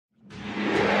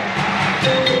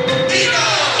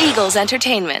Eagles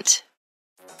Entertainment.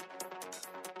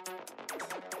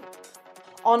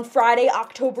 On Friday,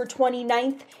 October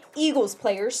 29th, Eagles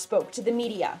players spoke to the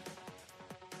media.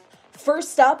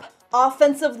 First up,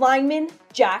 offensive lineman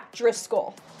Jack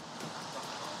Driscoll.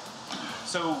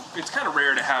 So it's kind of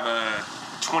rare to have a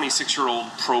 26-year-old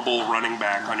Pro Bowl running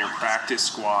back on your practice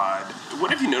squad.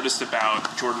 What have you noticed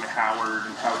about Jordan Howard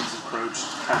and how he's approached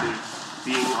kind of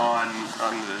being on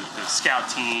the scout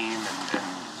team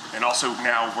and also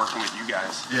now working with you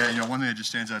guys? Yeah, one thing that just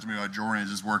stands out to me about Jordan is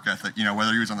his work ethic.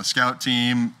 Whether he was on the scout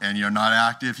team and, not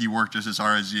active, he worked just as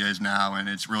hard as he is now, and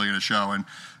it's really going to show. And,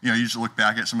 you just look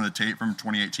back at some of the tape from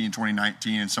 2018,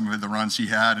 2019, and some of the runs he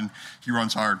had, and he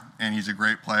runs hard, and he's a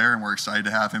great player, and we're excited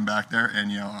to have him back there,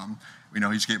 and, we know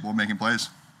he's capable of making plays.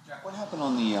 Jack, what happened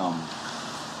on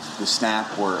the snap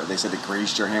where they said it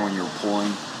grazed your hand when you were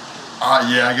pulling?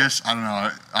 Yeah, I guess, I don't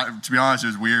know. To be honest, it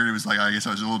was weird. It was like, I guess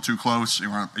I was a little too close.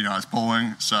 I was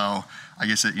pulling, so I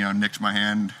guess it, nicked my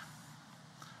hand.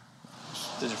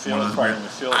 Did you feel it? I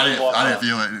didn't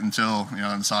feel it until,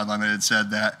 on the sideline they had said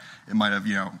that it might have,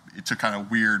 it took kind of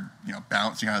weird,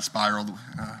 bounce, kind of spiraled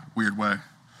weird way.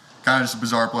 Kind of just a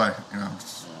bizarre play,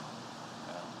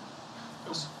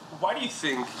 Why do you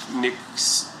think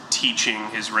Nick's teaching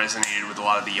has resonated with a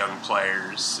lot of the young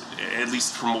players, at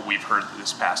least from what we've heard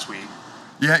this past week?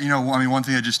 Yeah, one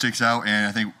thing that just sticks out, and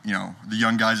I think, the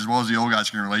young guys as well as the old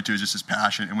guys can relate to, is just his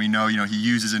passion. And we know, he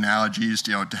uses analogies,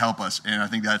 to help us. And I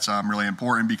think that's really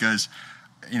important because,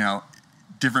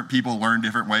 different people learn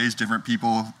different ways, different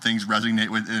people, things resonate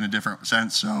with in a different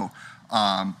sense. So,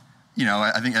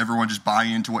 I think everyone just buy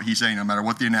into what he's saying, no matter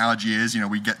what the analogy is.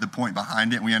 We get the point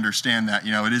behind it, and we understand that,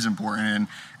 it is important,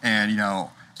 and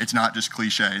it's not just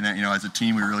cliche, and that, as a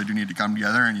team, we really do need to come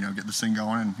together and, get this thing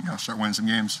going and, start winning some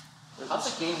games.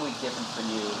 How's the game week different for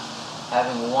you,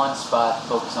 having one spot to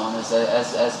focus on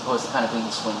as opposed to kind of being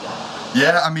the swing guy?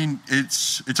 Yeah,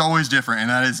 it's always different, and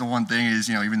that is the one thing is,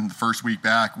 even the first week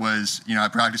back was, I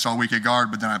practiced all week at guard,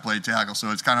 but then I played tackle,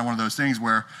 so it's kind of one of those things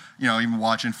where, even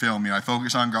watching film, I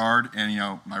focus on guard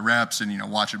and, my reps and,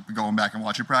 going back and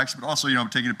watching practice, but also,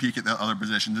 taking a peek at the other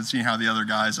positions and seeing how the other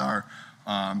guys are,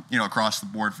 across the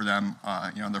board for them,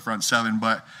 in the front seven.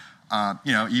 But,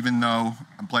 even though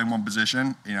I'm playing one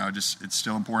position, it's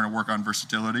still important to work on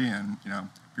versatility and,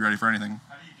 be ready for anything.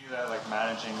 How do you do that, like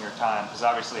managing your time? Because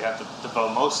obviously you have to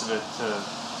devote most of it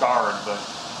to guard, but...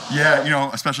 Yeah,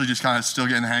 especially just kind of still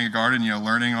getting the hang of guard and,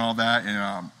 learning all that.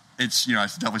 And, it's, I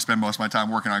definitely spend most of my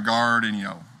time working on guard and,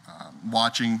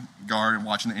 watching guard and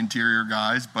watching the interior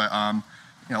guys. But,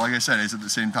 like I said, it's at the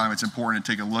same time, it's important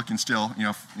to take a look and still,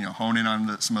 hone in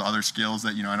on some of the other skills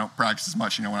that, I don't practice as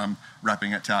much, when I'm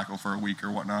repping at tackle for a week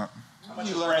or whatnot. How much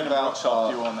has Brandon Brooks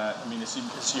helped you on that?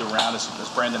 Is he around?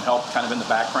 Has Brandon helped kind of in the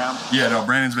background? Yeah, no,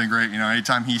 Brandon's been great.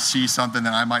 Anytime he sees something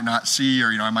that I might not see or,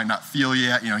 I might not feel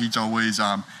yet, he's always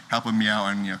helping me out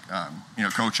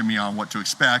and, coaching me on what to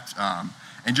expect.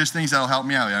 And just things that'll help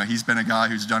me out. He's been a guy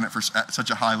who's done it at such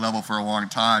a high level for a long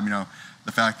time.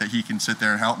 The fact that he can sit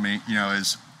there and help me,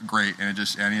 is great. And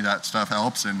any of that stuff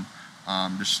helps. And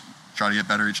just try to get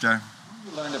better each day.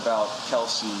 What you learned about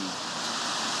Kelsey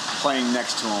playing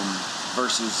next to him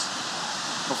versus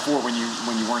before when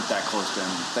you weren't that close to him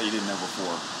that you didn't know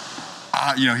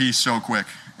before? He's so quick,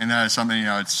 and that is something.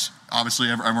 It's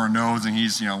obviously everyone knows, and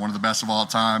he's one of the best of all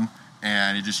time.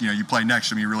 And he just, you play next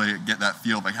to him, you really get that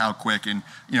feel of like how quick, and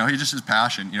he just his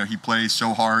passion. He plays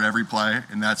so hard every play,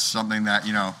 and that's something that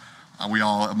we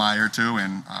all admire too,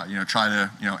 and try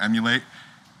to emulate.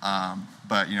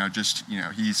 But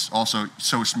he's also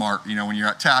so smart. When you're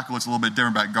at tackle, it's a little bit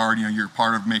different. But at guard, you're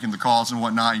part of making the calls and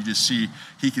whatnot. You just see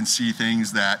he can see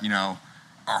things that are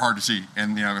hard to see,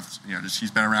 and just he's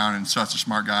been around and such a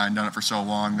smart guy and done it for so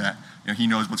long that he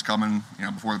knows what's coming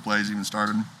before the plays even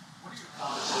started.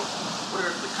 What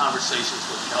are the conversations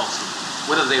with Kelsey?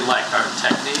 What do they like? Our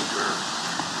technique or?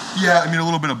 Yeah, a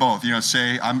little bit of both.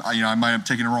 Say I might have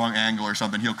taken a wrong angle or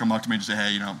something. He'll come up to me and just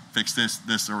say, hey, fix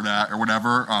this or that or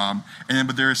whatever.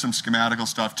 But there is some schematical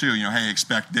stuff too. Hey,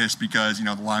 expect this because the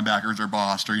linebackers are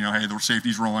bossed, or hey, the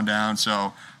safety's rolling down,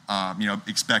 so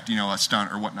expect a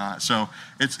stunt or whatnot. So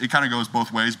it kind of goes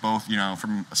both ways, both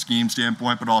from a scheme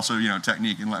standpoint, but also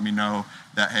technique, and let me know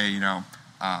that hey,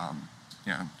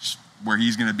 just where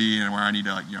he's going to be and where I need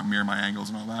to mirror my angles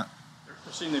and all that.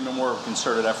 There seemed to be more of a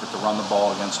concerted effort to run the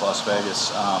ball against Las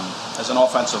Vegas. As an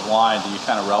offensive line, do you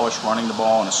kind of relish running the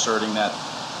ball and asserting that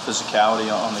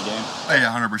physicality on the game? Oh,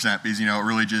 yeah, 100%. Because, you know, it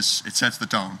really just, it sets the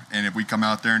tone. And if we come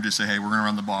out there and just say, hey, we're going to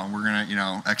run the ball and we're going to, you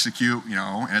know, execute, you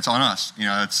know, and it's on us. You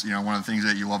know, it's, you know, one of the things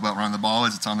that you love about running the ball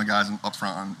is it's on the guys up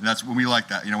front. And that's when we like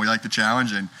that. You know, we like the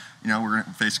challenge, and, you know, we're going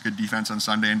to face good defense on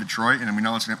Sunday in Detroit, and we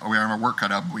know we have our work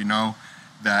cut out, but we know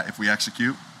that if we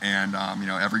execute and, you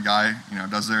know, every guy, you know,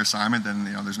 does their assignment, then,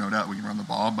 you know, there's no doubt we can run the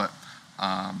ball. But,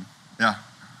 yeah,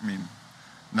 I mean,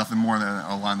 nothing more than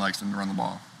a line likes than to run the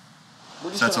ball.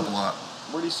 Sets up a lot.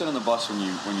 Where do you sit on the bus when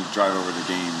you drive over the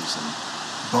games?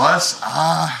 And bus?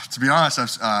 To be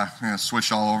honest, I've you know,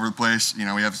 switched all over the place. You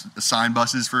know, we have assigned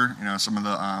buses for, you know, some of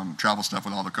the travel stuff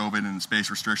with all the COVID and space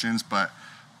restrictions, but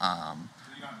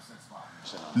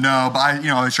no, but I, you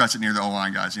know, always try to sit near the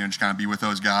O-line guys, you know, just kind of be with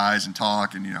those guys and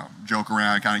talk and, you know, joke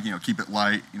around, kind of, you know, keep it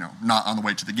light, you know, not on the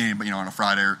way to the game, but, you know, on a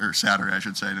Friday or Saturday, I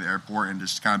should say, to the airport, and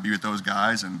just kind of be with those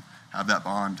guys and have that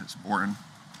bond. It's important.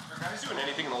 Are guys doing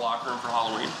anything in the locker room for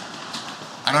Halloween?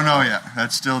 I don't know yet.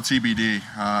 That's still TBD.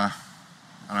 I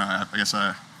don't know. I guess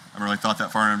I haven't really thought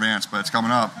that far in advance, but it's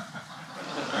coming up.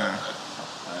 Yeah.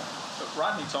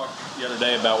 Rodney talked the other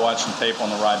day about watching tape on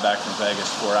the ride back from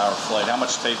Vegas, 4-hour flight. How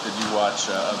much tape did you watch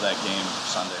of that game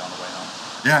Sunday on the way home?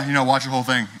 Yeah, you know, watch the whole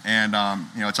thing. And,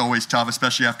 you know, it's always tough,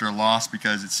 especially after a loss,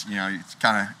 because it's, you know, it's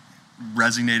kind of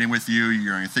resonating with you.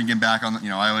 You're thinking back on, you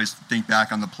know, I always think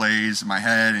back on the plays in my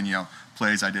head and, you know,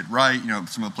 plays I did right, you know,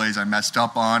 some of the plays I messed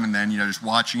up on, and then, you know, just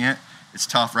watching it. It's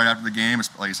tough right after the game,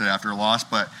 like I said, after a loss,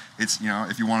 but it's, you know,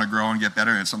 if you want to grow and get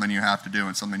better, it's something you have to do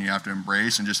and something you have to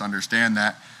embrace, and just understand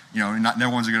that, you know, no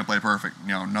one's going to play perfect. You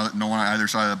know, no one on either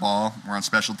side of the ball. We're on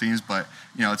special teams, but,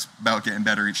 you know, it's about getting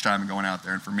better each time and going out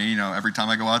there. And for me, you know, every time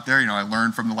I go out there, you know, I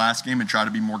learn from the last game and try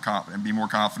to be more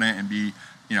confident and be,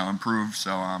 you know, improve,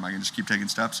 so I can just keep taking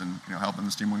steps and, you know, helping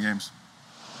this team win games.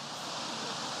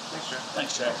 Thanks, Jack.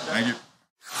 Thanks, Jack. Thank you.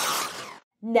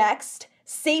 Next,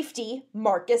 safety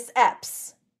Marcus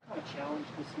Epps. What kind of challenge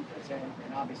does he present?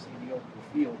 And obviously the open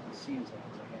field, it seems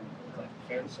like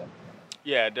fair to say.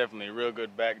 Yeah, definitely. Real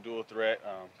good back dual threat.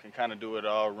 Can kind of do it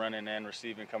all, running and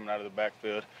receiving, coming out of the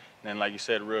backfield. And then, like you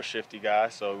said, real shifty guy.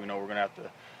 So, you know, we're going to have to,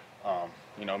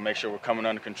 you know, make sure we're coming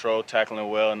under control, tackling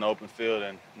well in the open field,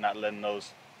 and not letting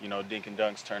those, you know, dink and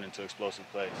dunks turn into explosive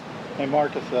plays. Hey,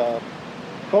 Marcus,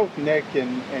 both Nick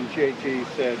and JG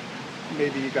said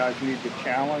maybe you guys need to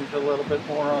challenge a little bit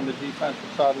more on the defensive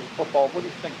side of the football. What do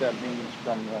you think that means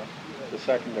from the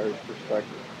secondary's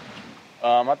perspective?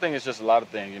 I think it's just a lot of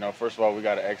things. You know, first of all, we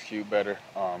got to execute better.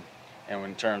 And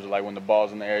in terms of, like, when the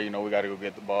ball's in the air, you know, we got to go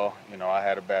get the ball. You know, I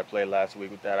had a bad play last week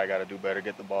with that. I got to do better,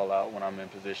 get the ball out when I'm in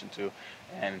position to.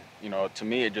 And, you know, to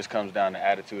me, it just comes down to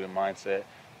attitude and mindset.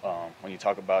 When you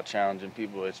talk about challenging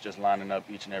people, it's just lining up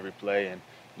each and every play and,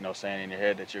 you know, saying in your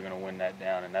head that you're going to win that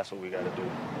down, and that's what we got to do.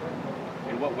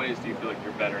 In what ways do you feel like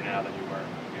you're better now than you were,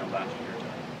 you know, last year?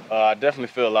 I definitely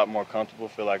feel a lot more comfortable.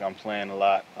 Feel like I'm playing a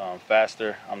lot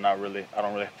faster. I don't really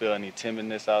feel any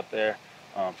timidness out there.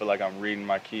 Feel like I'm reading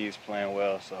my keys, playing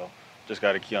well. So just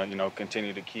got to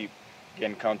continue to keep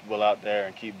getting comfortable out there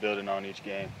and keep building on each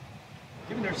game.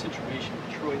 Given their situation,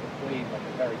 Detroit played like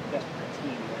a very desperate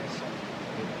team last Sunday.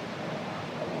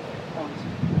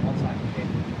 Outside the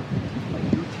game, like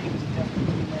your team is a desperate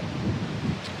team right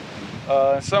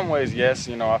now. In some ways, yes.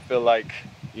 You know, I feel like,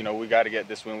 you know, we got to get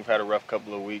this win. We've had a rough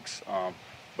couple of weeks,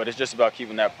 but it's just about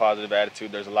keeping that positive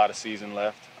attitude. There's a lot of season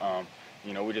left.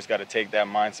 You know, we just got to take that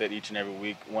mindset each and every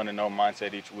week, 1-0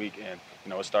 mindset each week, and, you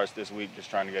know, it starts this week,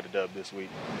 just trying to get a dub this week.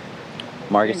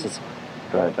 Marcus,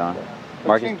 go ahead, Don.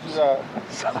 Marcus,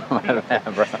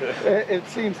 it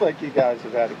seems like you guys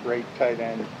have had a great tight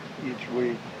end each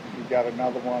week. You got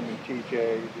another one in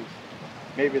TJ, who's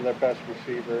maybe their best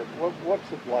receiver.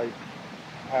 What's it like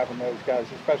having those guys,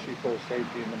 especially for a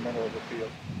safety in the middle of the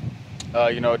field?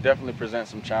 You know, it definitely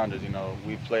presents some challenges. You know,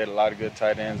 we've played a lot of good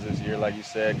tight ends this year, like you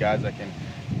said, guys that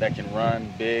can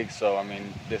run big. So, I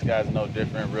mean, this guy's no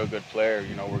different, real good player.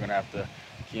 You know, we're going to have to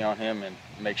key on him and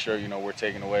make sure, you know, we're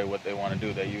taking away what they want to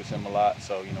do. They use him a lot,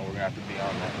 so, you know, we're going to have to be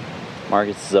on that.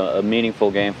 Marcus, is a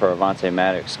meaningful game for Avonte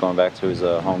Maddox, going back to his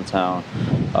hometown.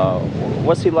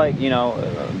 What's he like, you know,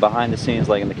 behind the scenes,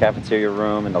 like in the cafeteria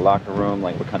room, in the locker room?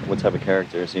 Like, what type of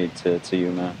character is he to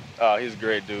you, man? He's a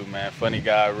great dude, man. Funny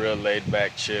guy, real laid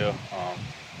back, chill.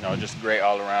 You know, just great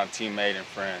all-around teammate and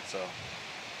friend. So.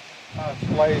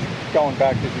 Slade's going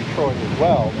back to Detroit as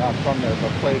well, not from there,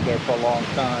 but played there for a long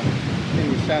time. Can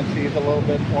you sense he's a little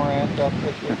bit more amped up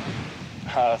this year?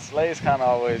 Slade's kind of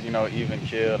always, you know,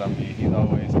 even-keeled. I mean, he's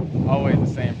always the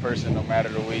same person no matter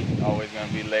the week. Always going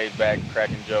to be laid back,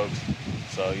 cracking jokes.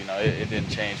 So, you know, it didn't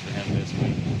change for him this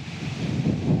week.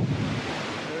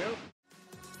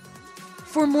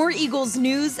 For more Eagles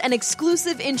news and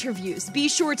exclusive interviews, be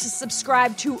sure to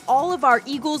subscribe to all of our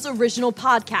Eagles original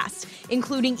podcasts,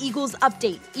 including Eagles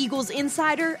Update, Eagles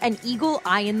Insider, and Eagle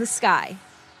Eye in the Sky.